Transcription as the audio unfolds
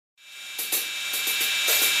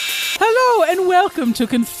and welcome to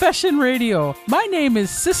Confession Radio. My name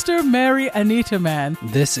is Sister Mary Anita Mann.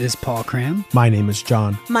 This is Paul Cram. My name is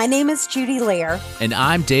John. My name is Judy Lair. And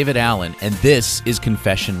I'm David Allen, and this is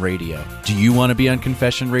Confession Radio. Do you want to be on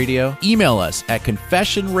Confession Radio? Email us at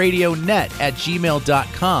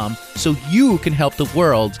confessionradionet@gmail.com so you can help the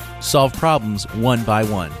world solve problems one by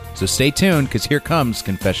one. So stay tuned, because here comes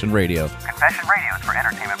Confession Radio. Confession Radio is for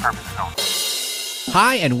entertainment purposes only.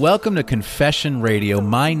 Hi, and welcome to Confession Radio.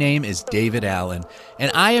 My name is David Allen, and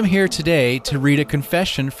I am here today to read a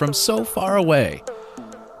confession from so far away.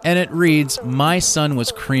 And it reads, "My son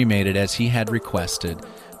was cremated as he had requested,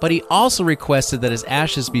 but he also requested that his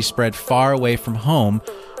ashes be spread far away from home,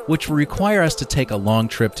 which will require us to take a long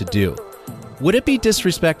trip to do. Would it be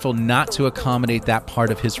disrespectful not to accommodate that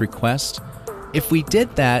part of his request? If we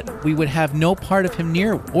did that, we would have no part of him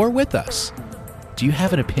near or with us. Do you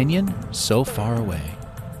have an opinion? So far away."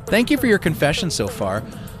 Thank you for your confession so far.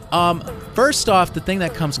 First off, the thing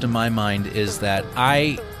that comes to my mind is that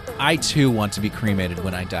I too want to be cremated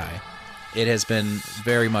when I die. It has been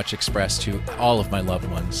very much expressed to all of my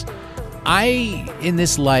loved ones. In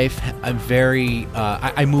this life, I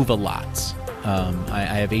move a lot. I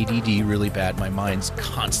have ADD really bad. My mind's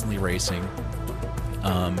constantly racing.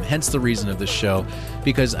 Hence the reason of this show,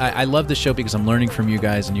 because I love the show because I'm learning from you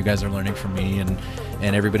guys, and you guys are learning from me, and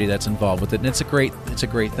everybody that's involved with it, and it's a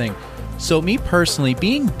great thing. So me personally,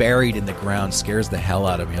 being buried in the ground scares the hell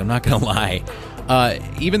out of me. I'm not gonna lie.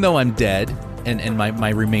 Even though I'm dead and my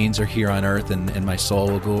remains are here on earth, and my soul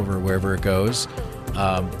will go over wherever it goes,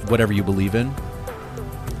 whatever you believe in,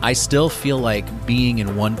 I still feel like being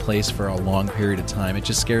in one place for a long period of time, it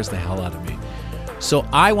just scares the hell out of me. So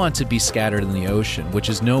I want to be scattered in the ocean, which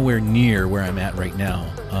is nowhere near where I'm at right now.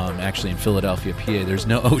 Actually, in Philadelphia, PA, there's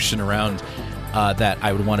no ocean around that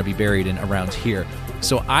I would want to be buried in around here.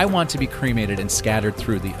 So I want to be cremated and scattered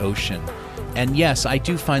through the ocean. And yes, I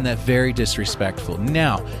do find that very disrespectful.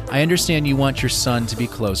 Now, I understand you want your son to be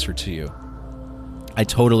closer to you. I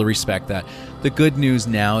totally respect that. The good news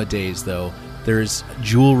nowadays, though, there's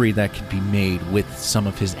jewelry that can be made with some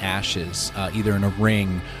of his ashes, either in a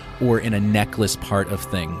ring or in a necklace part of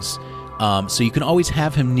things. So you can always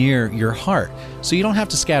have him near your heart. So you don't have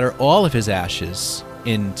to scatter all of his ashes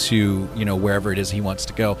into, wherever it is he wants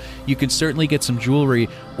to go. You can certainly get some jewelry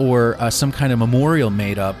or some kind of memorial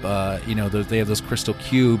made up. They have those crystal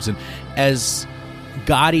cubes. And as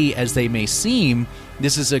gaudy as they may seem,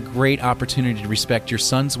 this is a great opportunity to respect your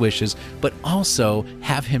son's wishes, but also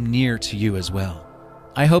have him near to you as well.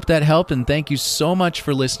 I hope that helped, and thank you so much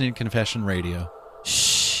for listening to Confession Radio.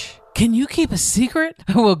 Shh. Can you keep a secret?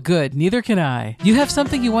 Well, good. Neither can I. You have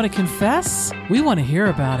something you want to confess? We want to hear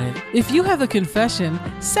about it. If you have a confession,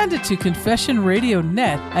 send it to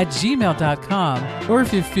confessionradionet@gmail.com. Or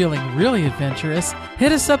if you're feeling really adventurous,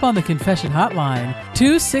 hit us up on the confession hotline,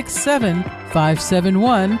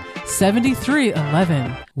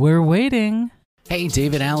 267-571-7311. We're waiting. Hey,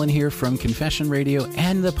 David Allen here from Confession Radio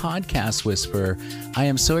and the Podcast Whisperer. I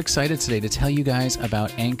am so excited today to tell you guys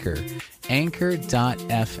about Anchor.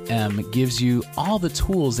 Anchor.fm gives you all the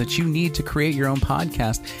tools that you need to create your own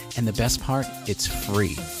podcast, and the best part, it's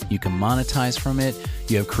free. You can monetize from it.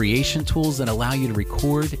 You have creation tools that allow you to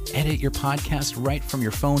record, edit your podcast right from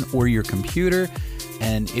your phone or your computer,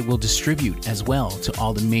 and it will distribute as well to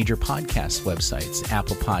all the major podcast websites,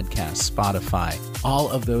 Apple Podcasts, Spotify, all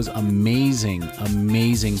of those amazing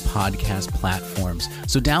podcast platforms.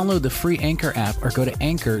 So download the free Anchor app or go to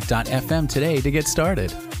anchor.fm today to get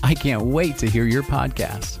started. I can't wait to hear your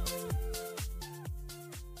podcast.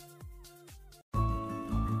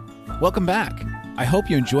 Welcome back. I hope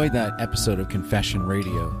you enjoyed that episode of Confession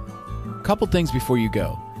Radio. A couple things before you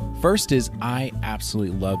go. First is, I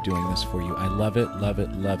absolutely love doing this for you. I love it, love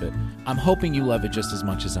it, love it. I'm hoping you love it just as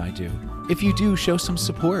much as I do. If you do, show some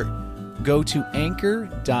support. Go to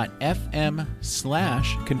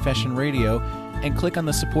anchor.fm/Confession Radio and click on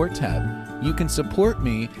the support tab. You can support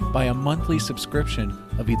me by a monthly subscription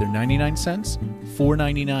of either 99 cents,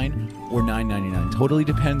 $4.99, or $9.99. Totally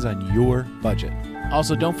depends on your budget.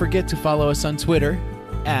 Also, don't forget to follow us on Twitter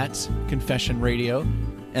 @Confession Radio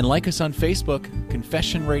and like us on Facebook,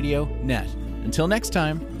 Confession Radio Net. Until next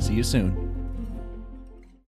time, see you soon.